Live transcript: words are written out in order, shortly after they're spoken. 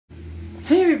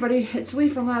everybody, it's Lee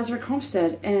from Lazarus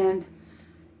Homestead, and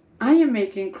I am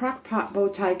making Crockpot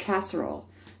Bowtie Casserole.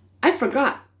 I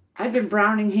forgot, I've been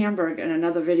browning Hamburg in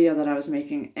another video that I was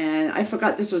making, and I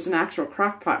forgot this was an actual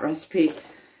Crockpot recipe,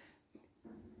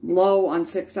 low on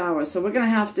 6 hours. So we're going to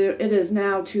have to, it is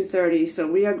now 2:30,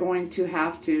 so we are going to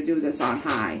have to do this on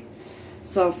high.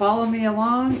 So follow me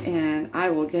along, and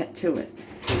I will get to it.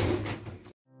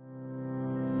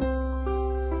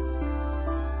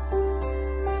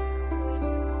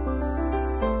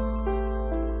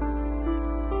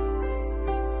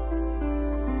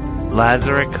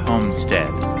 Lazarus Homestead.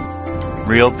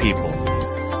 Real people.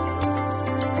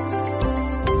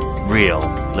 Real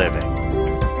living.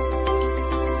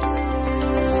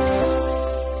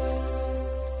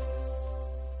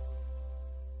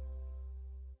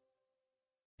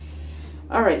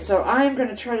 Alright, so I'm going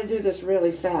to try to do this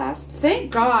really fast. Thank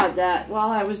God that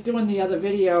while I was doing the other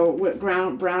video with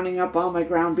browning up all my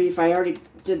ground beef, I already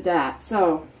did that.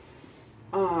 So,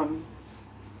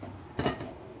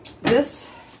 this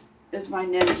is my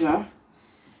Ninja.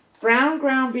 Brown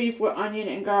ground beef with onion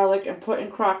and garlic and put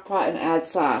in crock pot and add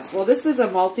sauce. Well, this is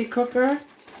a multi-cooker,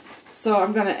 so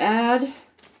I'm going to add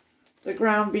the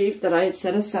ground beef that I had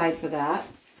set aside for that.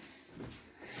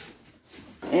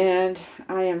 And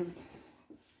I am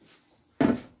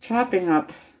chopping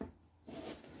up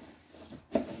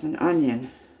an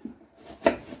onion.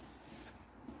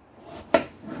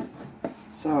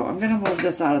 So I'm going to move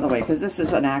this out of the way because this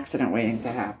is an accident waiting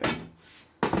to happen.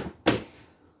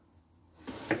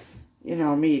 You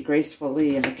know me,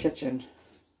 gracefully in the kitchen.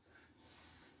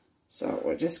 So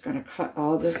we're just going to cut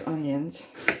all this onions.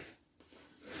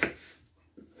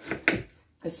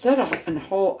 It said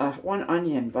one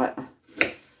onion, but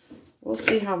we'll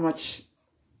see how much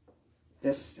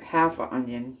this half an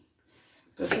onion.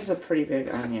 This is a pretty big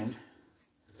onion.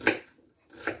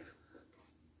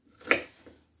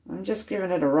 I'm just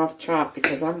giving it a rough chop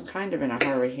because I'm kind of in a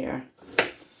hurry here.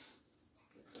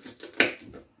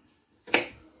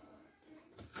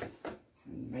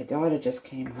 My daughter just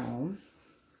came home,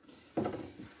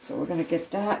 so we're going to get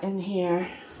that in here.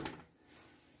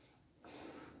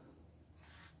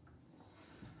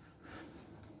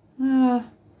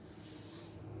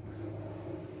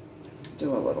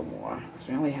 Do a little more, because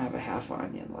we only have a half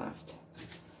onion left.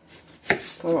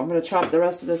 So I'm going to chop the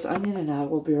rest of this onion, and I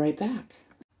will be right back.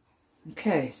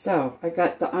 Okay, so I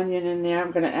got the onion in there.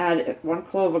 I'm going to add 1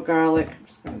 clove of garlic. I'm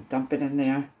just going to dump it in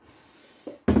there.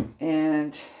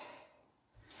 And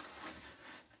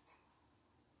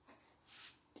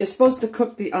you're supposed to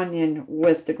cook the onion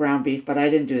with the ground beef, but I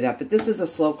didn't do that. But this is a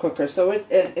slow cooker, so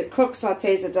it cooks,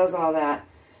 sautés, it does all that.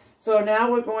 So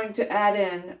now we're going to add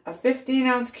in a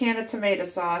 15-ounce can of tomato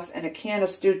sauce and a can of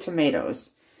stewed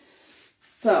tomatoes.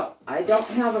 So I don't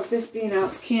have a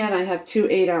 15-ounce can. I have 2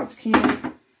 8-ounce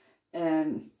cans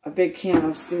and a big can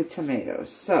of stewed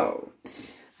tomatoes. So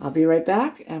I'll be right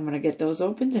back. I'm going to get those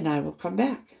opened and I will come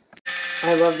back.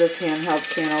 I love this handheld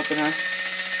can opener.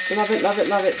 Love it, love it,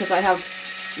 love it, because I have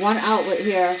 1 outlet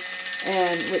here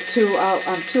and with 2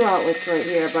 outlets right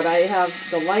here, but I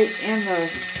have the light and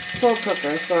the slow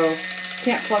cooker, so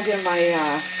can't plug in my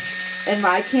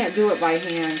I can't do it by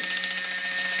hand.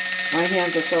 My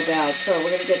hands are so bad. So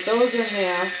we're gonna get those in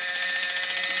there.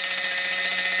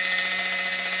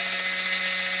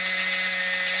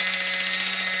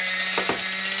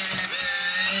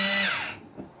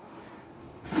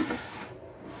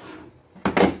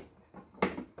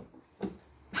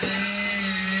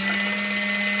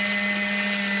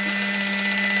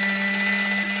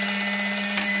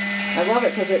 I love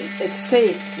it because it's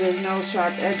safe. There's no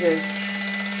sharp edges.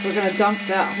 We're going to dump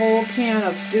that whole can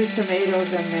of stewed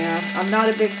tomatoes in there. I'm not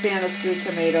a big fan of stewed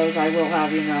tomatoes, I will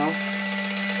have you know.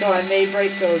 So I may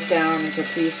break those down into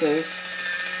pieces.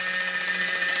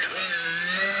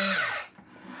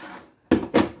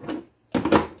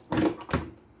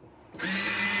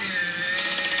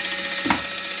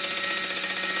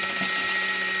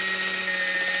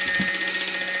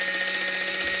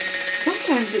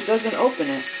 Sometimes it doesn't open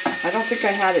it. I don't think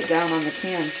I had it down on the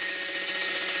can.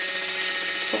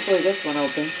 Hopefully this one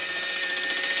opens.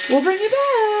 We'll bring it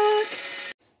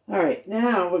back. Alright,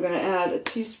 now we're going to add a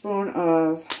teaspoon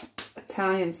of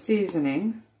Italian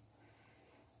seasoning.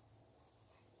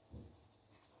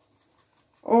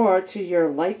 Or to your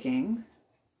liking.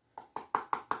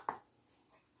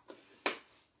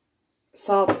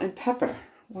 Salt and pepper.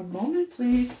 One moment,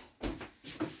 please.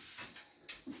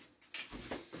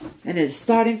 And it's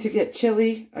starting to get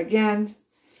chilly again.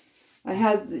 I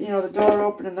had, you know, the door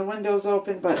open and the windows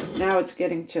open, but now it's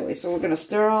getting chilly. So we're going to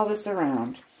stir all this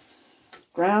around.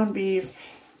 Ground beef,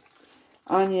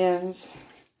 onions,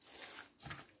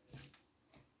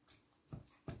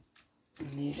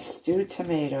 And these stewed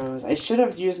tomatoes. I should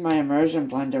have used my immersion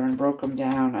blender and broke them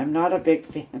down. I'm not a big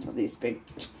fan of these big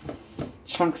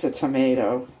chunks of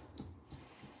tomato.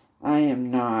 I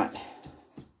am not.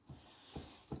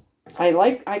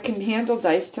 I can handle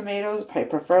diced tomatoes. I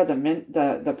prefer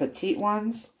the petite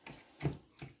ones.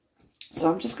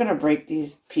 So I'm just going to break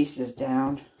these pieces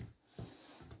down.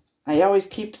 I always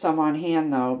keep some on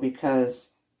hand though because,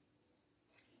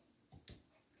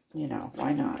 you know,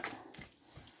 why not?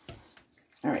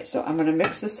 All right, so I'm going to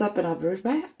mix this up and I'll be right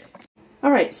back.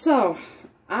 All right, so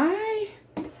I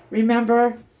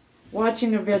remember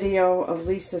watching a video of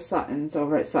Lisa Sutton's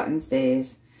over at Sutton's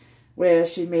Days where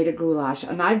she made a goulash,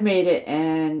 and I've made it,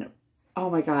 and oh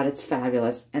my god, it's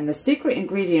fabulous. And the secret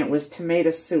ingredient was tomato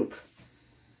soup.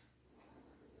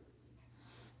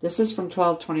 This is from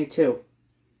 12/22.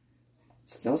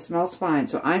 Still smells fine,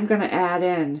 so I'm going to add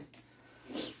in,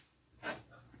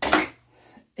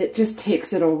 it just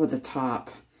takes it over the top.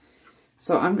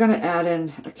 So I'm going to add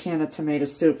in a can of tomato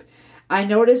soup. I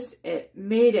noticed it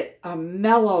made it a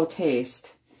mellow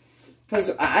taste.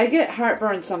 Because I get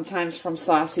heartburn sometimes from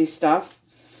saucy stuff.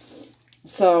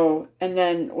 So, and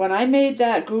then when I made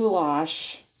that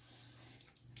goulash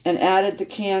and added the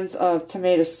cans of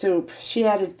tomato soup, she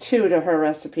added 2 to her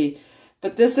recipe.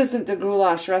 But this isn't the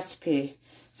goulash recipe.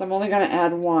 So I'm only going to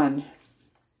add 1.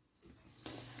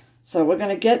 So we're going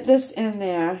to get this in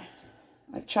there.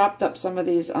 I've chopped up some of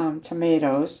these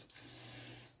tomatoes.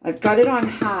 I've got it on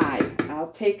high.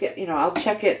 I'll take it, you know, I'll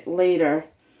check it later.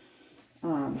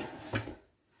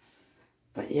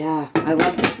 But yeah, I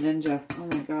love this Ninja. Oh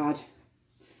my god.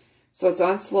 So it's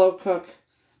on slow cook.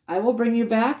 I will bring you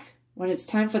back when it's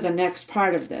time for the next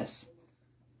part of this.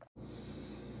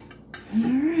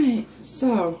 Alright,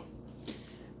 so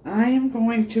I am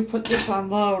going to put this on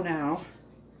low now,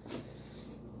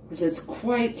 because it's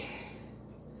quite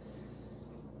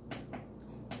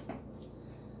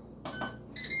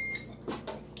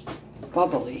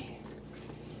bubbly.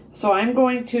 So I'm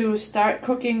going to start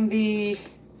cooking the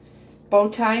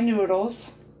Bowtie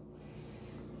noodles.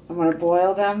 I'm going to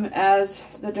boil them as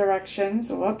the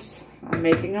directions. Whoops, I'm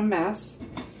making a mess.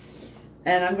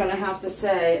 And I'm going to have to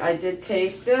say, I did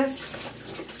taste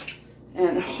this,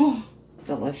 and oh,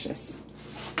 delicious.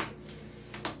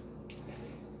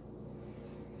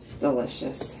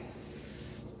 Delicious.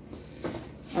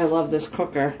 I love this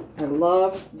cooker. I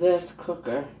love this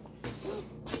cooker.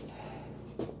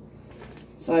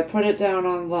 So I put it down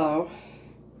on low.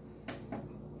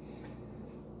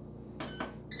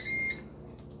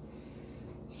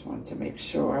 Just wanted to make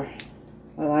sure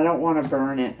that I don't want to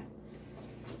burn it.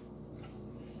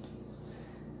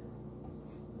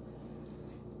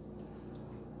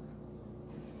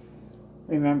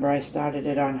 Remember, I started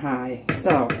it on high.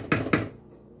 So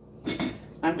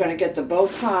I'm going to get the bow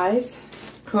ties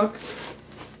cooked,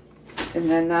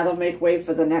 and then that'll make way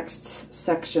for the next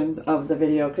sections of the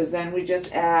video, because then we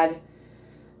just add,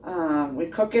 we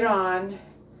cook it on,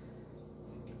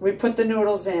 we put the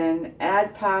noodles in,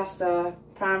 add pasta,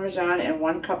 Parmesan, and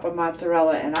 1 cup of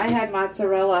mozzarella. And I had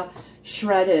mozzarella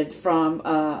shredded from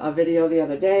a video the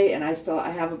other day, and I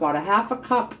have about a half a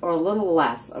cup or a little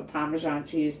less of Parmesan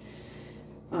cheese.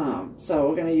 So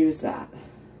we're going to use that.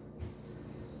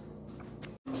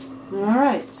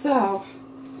 Alright, so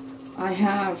I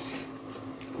have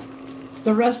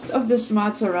the rest of this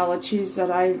mozzarella cheese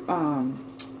that I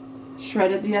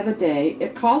shredded the other day.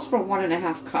 It calls for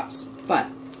 1.5 cups, but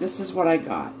this is what I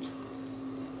got.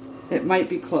 It might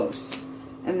be close.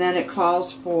 And then it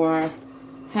calls for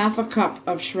half a cup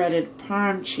of shredded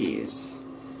Parm cheese.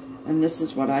 And this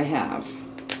is what I have.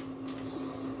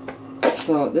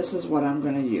 So this is what I'm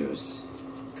going to use.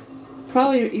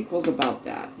 Probably equals about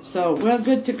that. So we're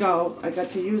good to go. I got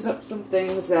to use up some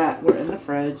things that were in the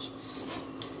fridge.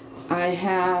 I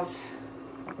have,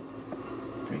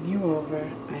 bring you over,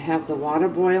 I have the water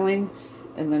boiling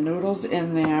and the noodles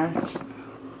in there.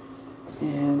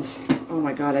 And, oh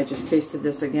my god, I just tasted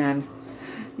this again.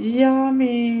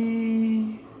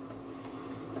 Yummy!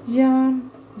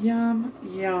 Yum, yum,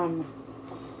 yum.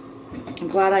 I'm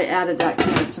glad I added that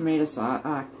can of tomato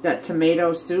sauce, that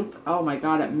tomato soup. Oh my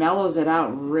god, it mellows it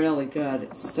out really good.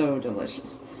 It's so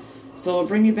delicious. So I'll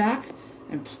bring you back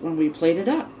and when we plate it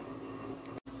up.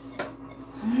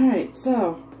 Alright,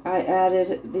 so I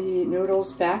added the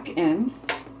noodles back in.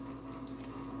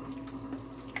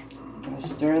 I'm going to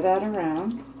stir that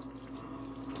around.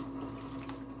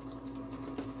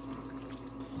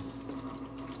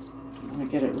 I'm going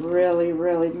to get it really,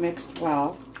 really mixed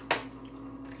well.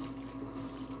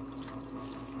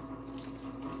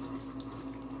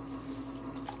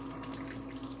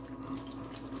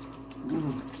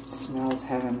 It smells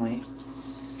heavenly.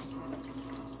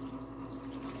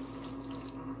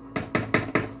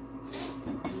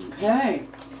 Okay.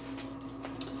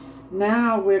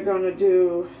 Now we're going to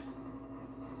do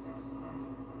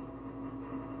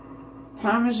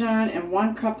Parmesan and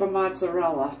 1 cup of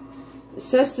mozzarella. It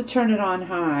says to turn it on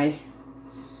high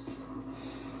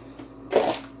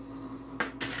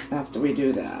after we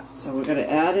do that. So we're going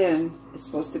to add in, it's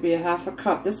supposed to be a 1/2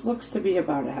 cup. This looks to be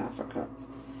about a 1/2 cup.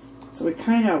 So we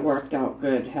kind of worked out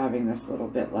good having this little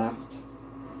bit left.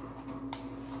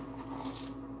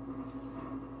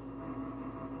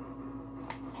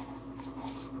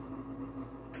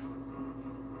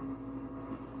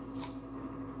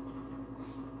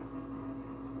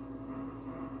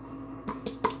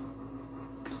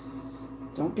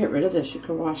 Don't get rid of this. You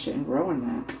can wash it and grow in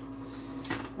that.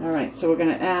 Alright, so we're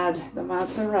going to add the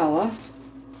mozzarella.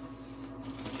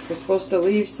 We're supposed to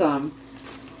leave some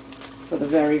for the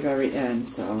very, very end,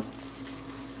 so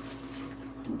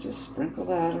I'll just sprinkle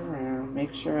that around.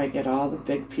 Make sure I get all the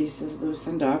big pieces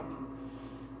loosened up.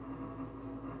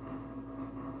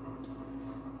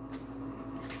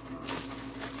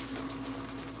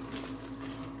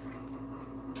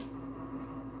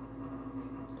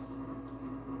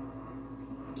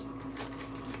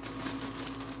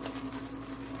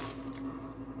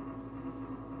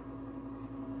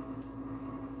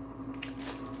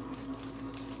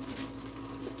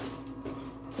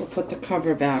 We'll put the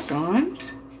cover back on.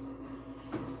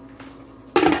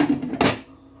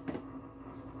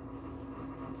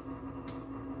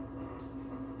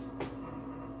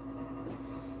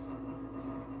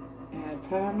 Add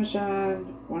Parmesan,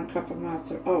 1 cup of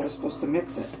mozzarella. Oh, we're supposed to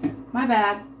mix it. My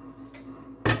bad.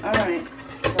 Alright,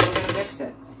 so we're going to mix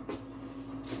it.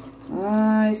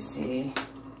 I see.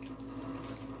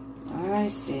 I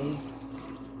see.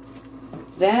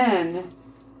 Then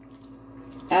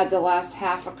add the last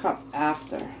 1/2 cup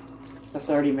after the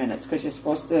 30 minutes, because you're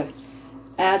supposed to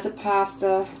add the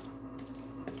pasta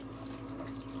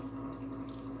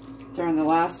during the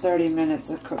last 30 minutes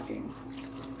of cooking.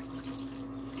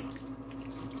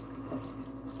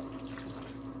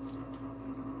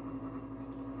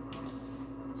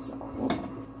 So we'll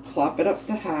plop it up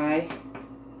to high.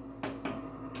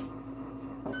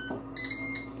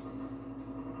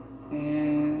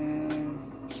 And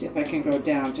see if I can go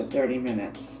down to 30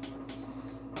 minutes.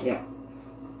 Yeah.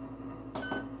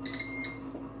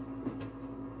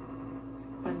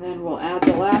 And then we'll add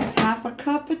the last 1/2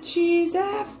 cup of cheese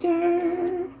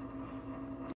after.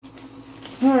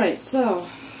 Alright, so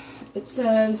it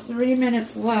says 3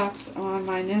 minutes left on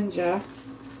my Ninja.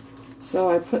 So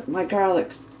I put my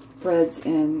garlic breads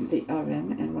in the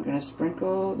oven, and we're going to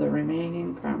sprinkle the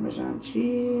remaining Parmesan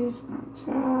cheese on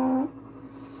top.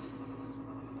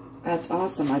 That's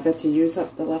awesome. I get to use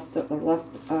up the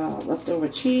leftover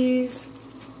cheese.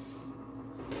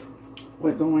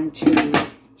 We're going to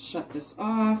shut this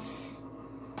off.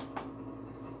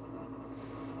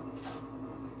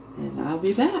 And I'll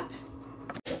be back.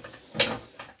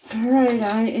 Alright,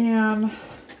 I am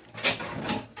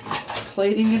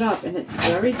plating it up, and it's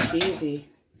very cheesy.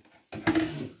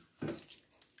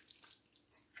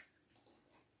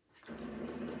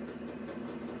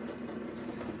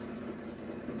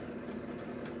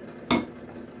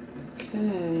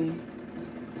 Okay.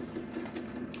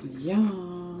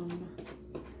 Yum.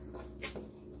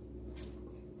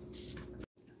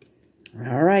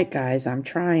 All right, guys, I'm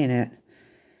trying it.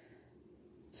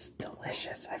 It's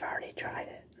delicious. I've already tried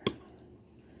it.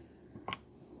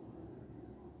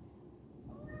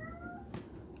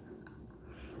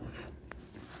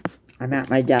 I'm at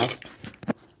my desk.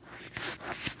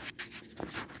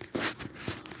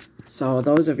 So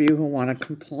those of you who want to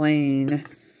complain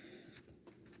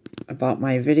about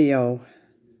my video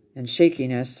and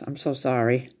shakiness, I'm so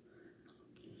sorry.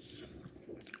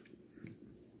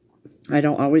 I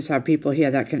don't always have people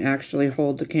here that can actually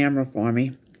hold the camera for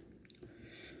me.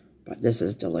 But this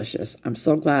is delicious. I'm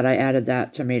so glad I added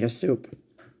that tomato soup.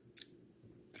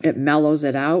 It mellows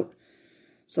it out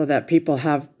so that people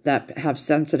have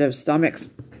sensitive stomachs.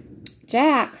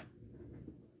 Jack!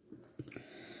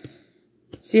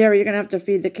 Sierra, you're going to have to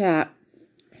feed the cat.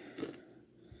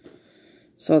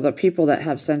 So the people that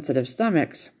have sensitive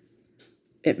stomachs,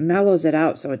 it mellows it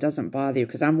out so it doesn't bother you,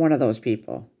 because I'm one of those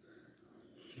people.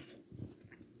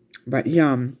 But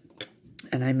yum.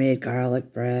 And I made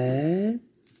garlic bread.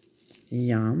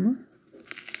 Yum.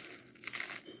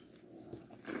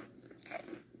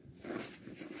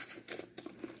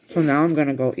 So now I'm going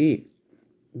to go eat.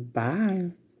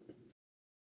 Bye.